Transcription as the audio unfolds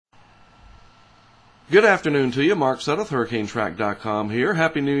Good afternoon to you. Mark Sudduth, HurricaneTrack.com here.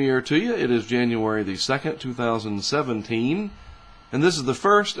 Happy New Year to you. It is January the 2nd, 2017, and this is the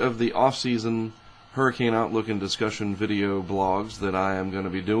first of the off-season Hurricane Outlook and Discussion video blogs that I am going to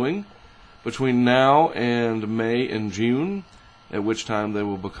be doing between now and May and June, at which time they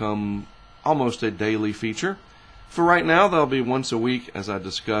will become almost a daily feature. For right now, they'll be once a week as I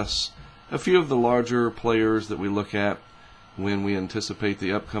discuss a few of the larger players that we look at when we anticipate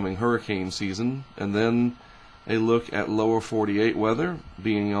the upcoming hurricane season, and then a look at lower 48 weather,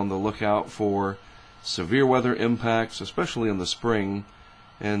 being on the lookout for severe weather impacts, especially in the spring.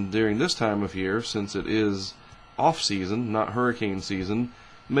 And during this time of year, since it is off-season, not hurricane season,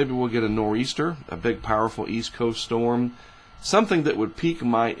 maybe we'll get a nor'easter, a big powerful East Coast storm, something that would pique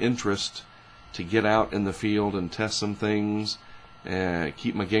my interest to get out in the field and test some things,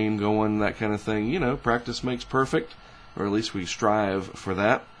 keep my game going, that kind of thing. You know, practice makes perfect, or at least we strive for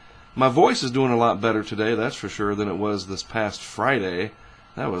that. My voice is doing a lot better today, that's for sure, than it was this past Friday.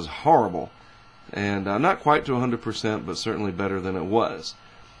 That was horrible. And not quite to 100%, but certainly better than it was.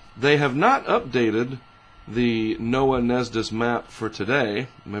 They have not updated the NOAA-NESDIS map for today.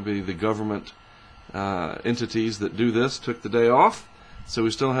 Maybe the government entities that do this took the day off, so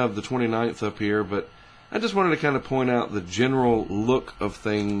we still have the 29th up here, but I just wanted to kind of point out the general look of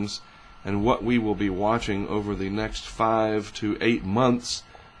things and what we will be watching over the next 5 to 8 months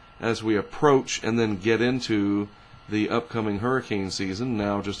as we approach and then get into the upcoming hurricane season,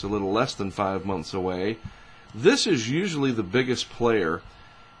 now just a little less than 5 months away. This is usually the biggest player,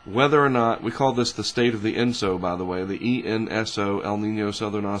 whether or not, we call this the state of the ENSO, by the way, the ENSO, El Niño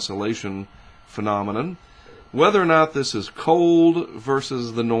Southern Oscillation phenomenon. Whether or not this is cold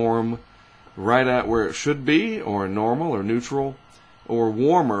versus the norm, right at where it should be, or normal or neutral, or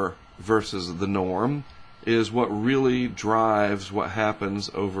warmer versus the norm, is what really drives what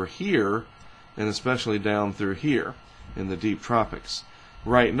happens over here, and especially down through here in the deep tropics.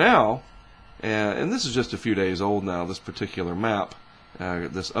 Right now, and this is just a few days old now, this particular map,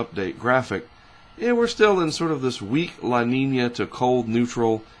 this update graphic, we're still in sort of this weak La Nina to cold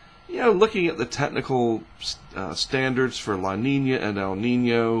neutral. You know, looking at the technical standards for La Nina and El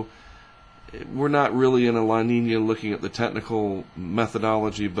Nino, we're not really in a La Nina looking at the technical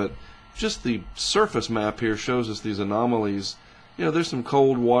methodology, but just the surface map here shows us these anomalies. You know, there's some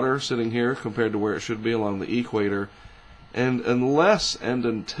cold water sitting here compared to where it should be along the equator. And unless and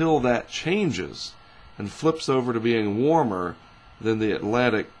until that changes and flips over to being warmer, then the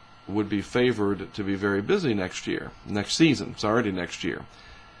Atlantic would be favored to be very busy next season. It's already next year.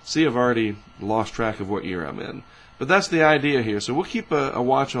 See, I've already lost track of what year I'm in. But that's the idea here. So we'll keep a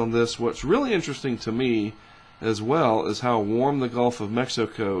watch on this. What's really interesting to me as well is how warm the Gulf of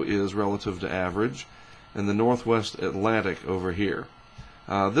Mexico is relative to average, and the northwest Atlantic over here.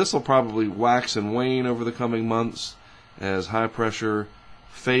 This will probably wax and wane over the coming months as high pressure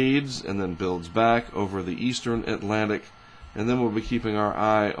fades and then builds back over the eastern Atlantic, and then we'll be keeping our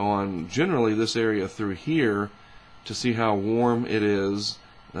eye on generally this area through here to see how warm it is.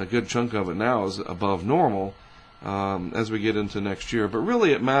 A good chunk of it now is above normal as we get into next year, but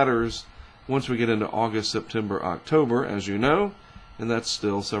really it matters once we get into August, September, October, as you know, and that's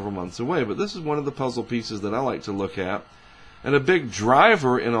still several months away. But this is one of the puzzle pieces that I like to look at. And a big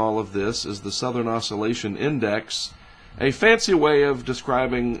driver in all of this is the Southern Oscillation Index, a fancy way of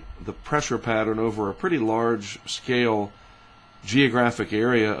describing the pressure pattern over a pretty large scale geographic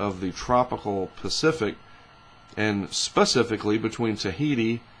area of the tropical Pacific, and specifically between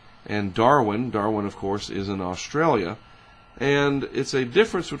Tahiti and Darwin. Darwin, of course, is in Australia. And it's a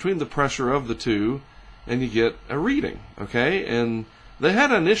difference between the pressure of the two, and you get a reading, okay? And they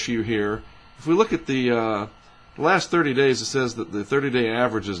had an issue here. If we look at the last 30 days, it says that the 30-day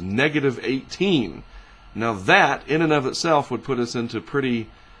average is negative 18. Now that, in and of itself, would put us into pretty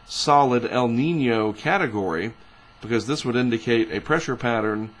solid El Nino category, because this would indicate a pressure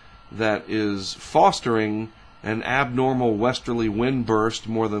pattern that is fostering an abnormal westerly wind burst,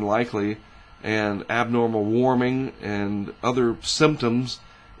 more than likely, and abnormal warming and other symptoms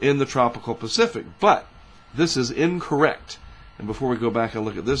in the tropical Pacific. But this is incorrect. And before we go back and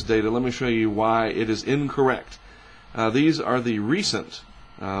look at this data, let me show you why it is incorrect. These are the recent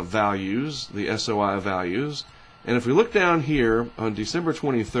values, the SOI values. And if we look down here on December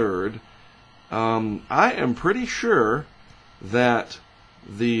 23rd, I am pretty sure that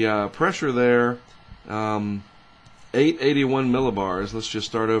the pressure there, 881 millibars. Let's just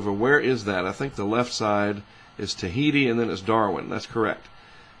start over. Where is that? I think the left side is Tahiti and then it's Darwin. That's correct.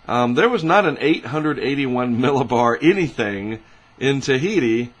 There was not an 881 millibar anything in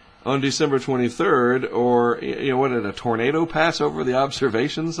Tahiti on December 23rd, or what did a tornado pass over the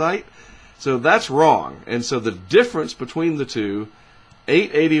observation site? So that's wrong. And so the difference between the two,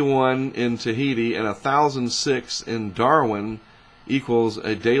 881 in Tahiti and 1,006 in Darwin, equals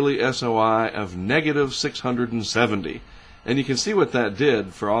a daily SOI of negative 670. And you can see what that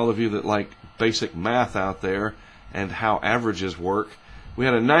did for all of you that like basic math out there and how averages work. We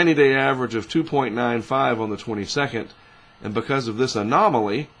had a 90-day average of 2.95 on the 22nd, and because of this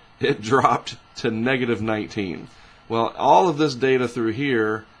anomaly, it dropped to negative 19. Well, all of this data through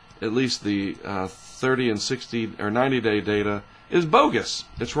here, at least the 30 and 60 or 90-day data, is bogus.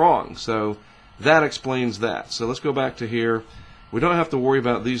 It's wrong. So that explains that. So let's go back to here. We don't have to worry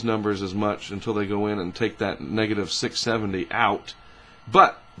about these numbers as much until they go in and take that negative 670 out.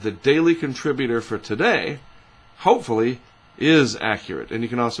 But the daily contributor for today, hopefully, is accurate. And you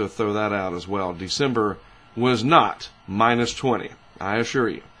can also throw that out as well. December was not minus 20, I assure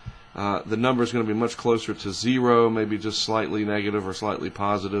you. The number is going to be much closer to 0, maybe just slightly negative or slightly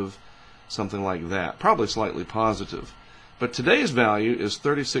positive, something like that. Probably slightly positive. But today's value is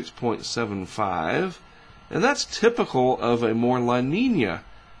 36.75. And that's typical of a more La Nina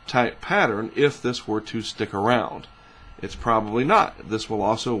type pattern if this were to stick around. It's probably not. This will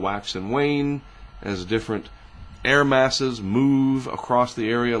also wax and wane as different air masses move across the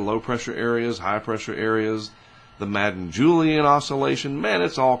area, low pressure areas, high pressure areas, the Madden-Julian oscillation. Man,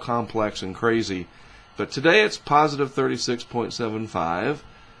 it's all complex and crazy. But today it's positive 36.75.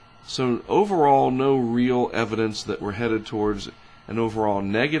 So overall, no real evidence that we're headed towards an overall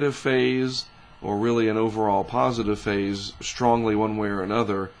negative phase or really an overall positive phase strongly one way or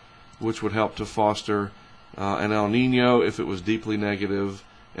another, which would help to foster an El Nino if it was deeply negative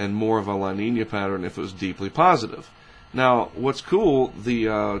and more of a La Nina pattern if it was deeply positive. Now, what's cool,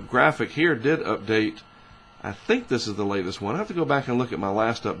 the graphic here did update. I think this is the latest one. I have to go back and look at my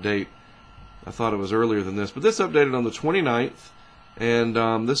last update. I thought it was earlier than this, but this updated on the 29th,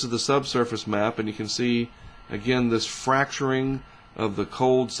 and this is the subsurface map, and you can see, again, this fracturing of the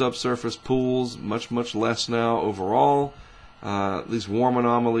cold subsurface pools, much less now overall. These warm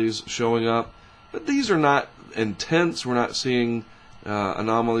anomalies showing up. But these are not intense. We're not seeing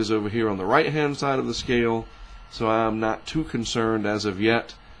anomalies over here on the right-hand side of the scale. So I'm not too concerned as of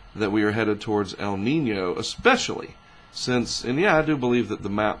yet that we are headed towards El Nino, especially since, and yeah, I do believe that the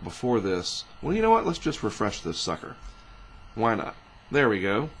map before this, well, you know what? Let's just refresh this sucker. Why not? There we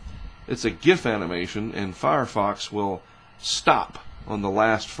go. It's a GIF animation, and Firefox will stop on the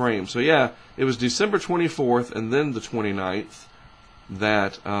last frame. So yeah, it was December 24th and then the 29th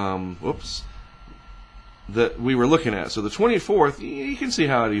that that we were looking at. So the 24th, you can see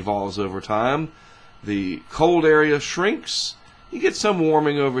how it evolves over time. The cold area shrinks. You get some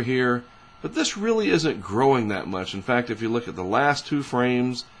warming over here, but this really isn't growing that much. In fact, if you look at the last two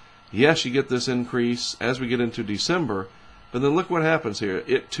frames, yes, you get this increase as we get into December, but then look what happens here.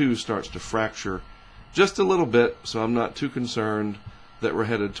 It too starts to fracture just a little bit, so I'm not too concerned that we're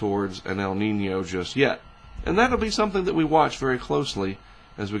headed towards an El Nino just yet. And that'll be something that we watch very closely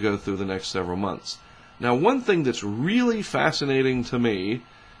as we go through the next several months. Now, one thing that's really fascinating to me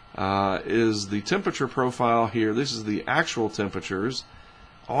is the temperature profile here. This is the actual temperatures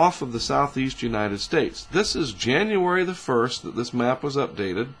off of the southeast United States. This is January the 1st that this map was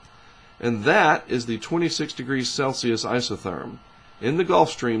updated, and that is the 26 degrees Celsius isotherm in the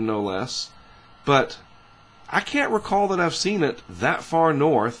Gulf Stream, no less. But I can't recall that I've seen it that far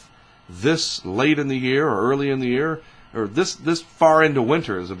north this late in the year or early in the year, or this far into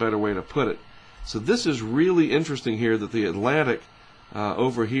winter is a better way to put it. So this is really interesting here that the Atlantic,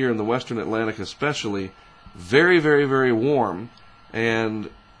 over here in the western Atlantic especially, very, very, very warm. And,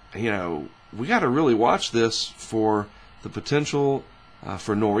 you know, we got to really watch this for the potential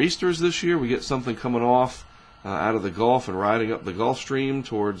for nor'easters this year. We get something coming off out of the Gulf and riding up the Gulf Stream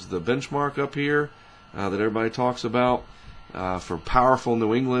towards the benchmark up here that everybody talks about for powerful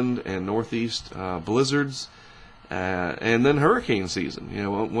New England and Northeast blizzards. And then hurricane season, you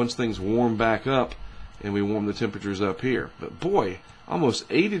know, once things warm back up and we warm the temperatures up here. But boy, almost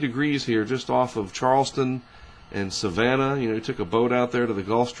 80 degrees here just off of Charleston and Savannah. You know, you took a boat out there to the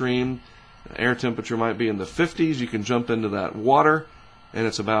Gulf Stream. Air temperature might be in the 50s. You can jump into that water, and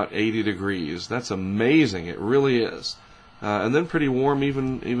it's about 80 degrees. That's amazing. It really is. And then pretty warm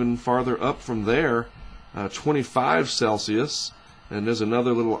even farther up from there, 25 Celsius. And there's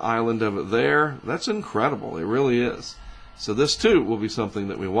another little island of it there. That's incredible. It really is. So this, too, will be something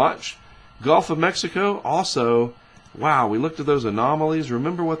that we watch. Gulf of Mexico, also, wow, we looked at those anomalies.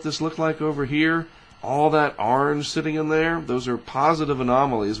 Remember what this looked like over here? All that orange sitting in there? Those are positive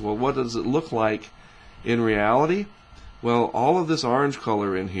anomalies. Well, what does it look like in reality? Well, all of this orange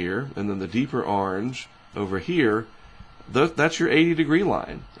color in here, and then the deeper orange over here, that's your 80-degree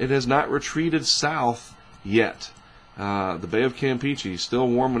line. It has not retreated south yet. The Bay of Campeche still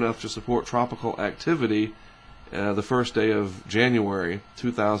warm enough to support tropical activity the first day of January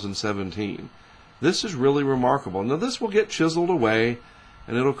 2017. This is really remarkable. Now, this will get chiseled away,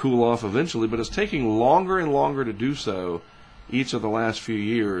 and it'll cool off eventually, but it's taking longer and longer to do so each of the last few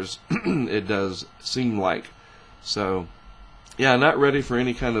years, it does seem like. So, yeah, not ready for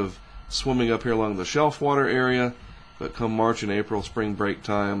any kind of swimming up here along the shelf water area, but come March and April, spring break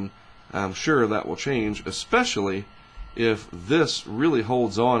time, I'm sure that will change, especially if this really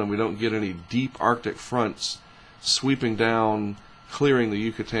holds on and we don't get any deep Arctic fronts sweeping down, clearing the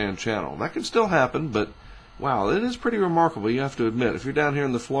Yucatan Channel. That can still happen, but wow, it is pretty remarkable, you have to admit. If you're down here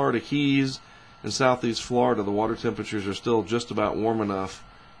in the Florida Keys and southeast Florida, the water temperatures are still just about warm enough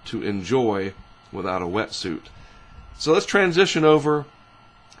to enjoy without a wetsuit. So let's transition over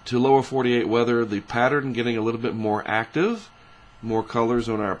to lower 48 weather. The pattern getting a little bit more active, more colors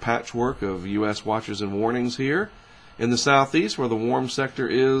on our patchwork of U.S. watches and warnings here. In the southeast, where the warm sector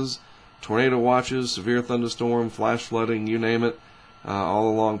is, tornado watches, severe thunderstorm, flash flooding, you name it, all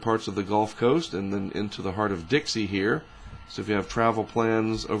along parts of the Gulf Coast and then into the heart of Dixie here. So if you have travel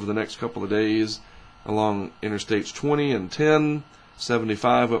plans over the next couple of days along Interstates 20 and 10,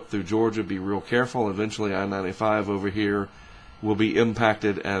 75 up through Georgia, be real careful. Eventually I-95 over here will be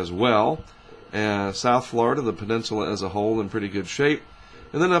impacted as well. South Florida, the peninsula as a whole, in pretty good shape.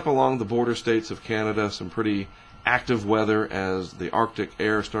 And then up along the border states of Canada, some pretty active weather as the Arctic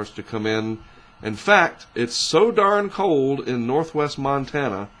air starts to come in. In fact, it's so darn cold in northwest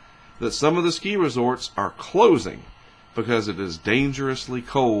Montana that some of the ski resorts are closing because it is dangerously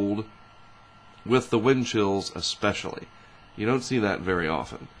cold, with the wind chills especially. You don't see that very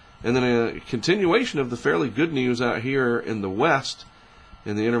often. And then a continuation of the fairly good news out here in the west,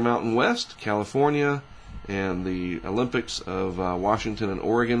 in the Intermountain West, California, and the Olympics of Washington and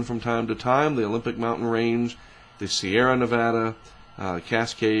Oregon from time to time, the Olympic Mountain Range, the Sierra Nevada,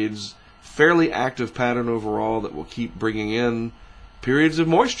 Cascades, fairly active pattern overall that will keep bringing in periods of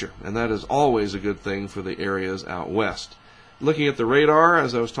moisture, and that is always a good thing for the areas out west. Looking at the radar,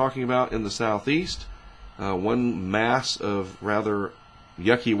 as I was talking about in the southeast, one mass of rather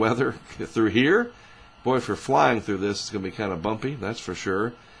yucky weather through here. Boy, if you're flying through this, it's going to be kind of bumpy, that's for sure.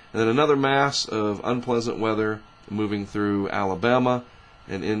 And then another mass of unpleasant weather moving through Alabama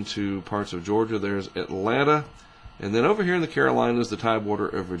and into parts of Georgia. There's Atlanta. And then over here in the Carolinas, the Tidewater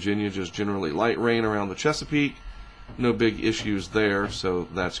of Virginia, just generally light rain around the Chesapeake. No big issues there, so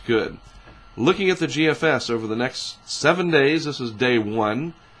that's good. Looking at the GFS over the next 7 days, this is day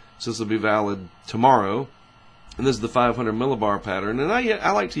 1, so this will be valid tomorrow. And this is the 500 millibar pattern. And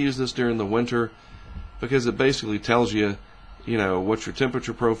I like to use this during the winter because it basically tells you, what your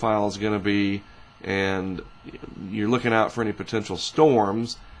temperature profile is going to be, and you're looking out for any potential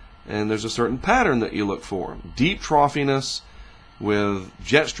storms. And there's a certain pattern that you look for. Deep troughiness with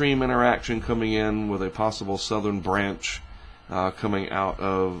jet stream interaction coming in with a possible southern branch coming out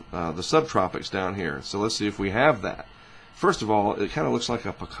of the subtropics down here. So let's see if we have that. First of all, it kind of looks like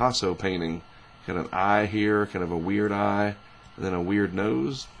a Picasso painting. Kind of eye here, kind of a weird eye, and then a weird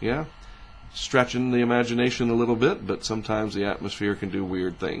nose. Yeah, stretching the imagination a little bit, but sometimes the atmosphere can do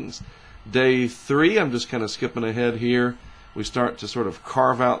weird things. Day 3, I'm just kind of skipping ahead here. We start to sort of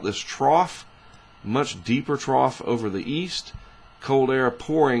carve out this trough, much deeper trough over the east. Cold air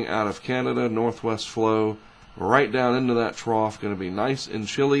pouring out of Canada, northwest flow, right down into that trough. Going to be nice and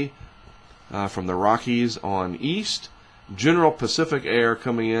chilly from the Rockies on east. General Pacific air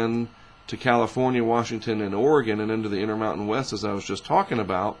coming in to California, Washington, and Oregon, and into the Intermountain West, as I was just talking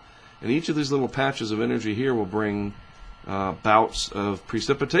about. And each of these little patches of energy here will bring bouts of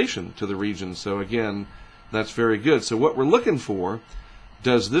precipitation to the region. So again, that's very good. So what we're looking for,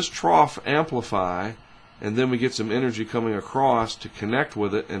 does this trough amplify, and then we get some energy coming across to connect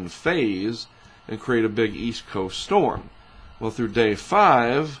with it and phase and create a big East Coast storm? Well, through day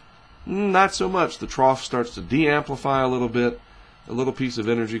 5, not so much. The trough starts to de-amplify a little bit. A little piece of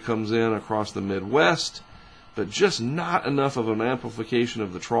energy comes in across the Midwest, but just not enough of an amplification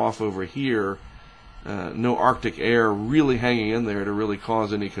of the trough over here. No Arctic air really hanging in there to really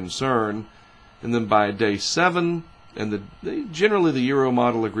cause any concern. And then by day 7, and generally the Euro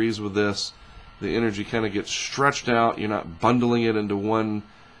model agrees with this, the energy kind of gets stretched out. You're not bundling it into one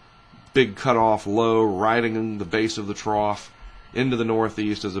big cutoff low, riding in the base of the trough into the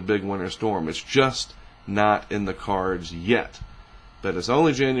northeast as a big winter storm. It's just not in the cards yet. But it's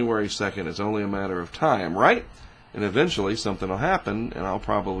only January 2nd. It's only a matter of time, right? And eventually something will happen, and I'll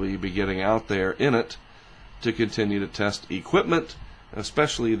probably be getting out there in it to continue to test equipment,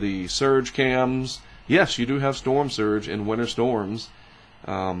 especially the surge cams yes, you do have storm surge in winter storms,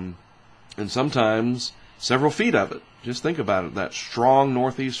 and sometimes several feet of it. Just think about it. That strong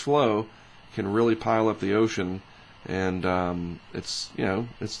northeast flow can really pile up the ocean, and it's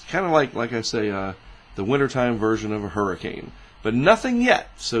kind of like I say, the wintertime version of a hurricane. But nothing yet.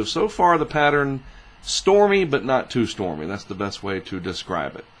 So far the pattern, stormy but not too stormy. That's the best way to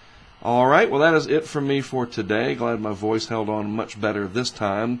describe it. All right, well, that is it from me for today. Glad my voice held on much better this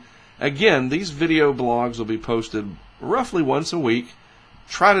time. Again, these video blogs will be posted roughly once a week.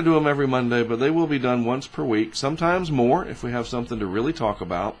 Try to do them every Monday, but they will be done once per week, sometimes more if we have something to really talk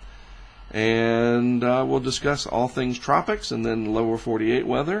about. And we'll discuss all things tropics and then lower 48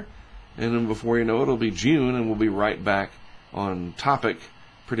 weather. And then before you know it, it'll be June, and we'll be right back on topic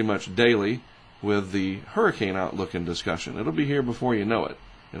pretty much daily with the hurricane outlook and discussion. It'll be here before you know it.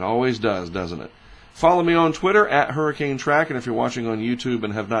 It always does, doesn't it? Follow me on Twitter at Hurricane Track, and if you're watching on YouTube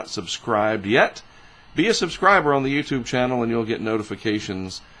and have not subscribed yet, be a subscriber on the YouTube channel and you'll get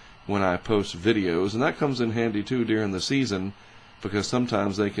notifications when I post videos. And that comes in handy too during the season, because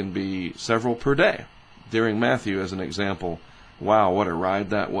sometimes they can be several per day. During Matthew, as an example, wow, what a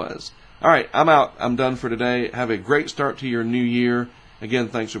ride that was. All right, I'm out. I'm done for today. Have a great start to your new year. Again,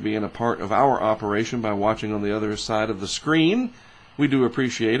 thanks for being a part of our operation by watching on the other side of the screen. We do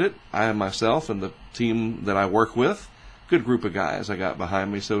appreciate it. I myself and the team that I work with, good group of guys I got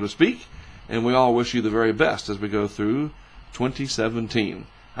behind me, so to speak, and we all wish you the very best as we go through 2017.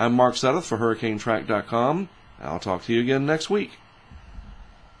 I'm Mark Sudduth for HurricaneTrack.com. I'll talk to you again next week.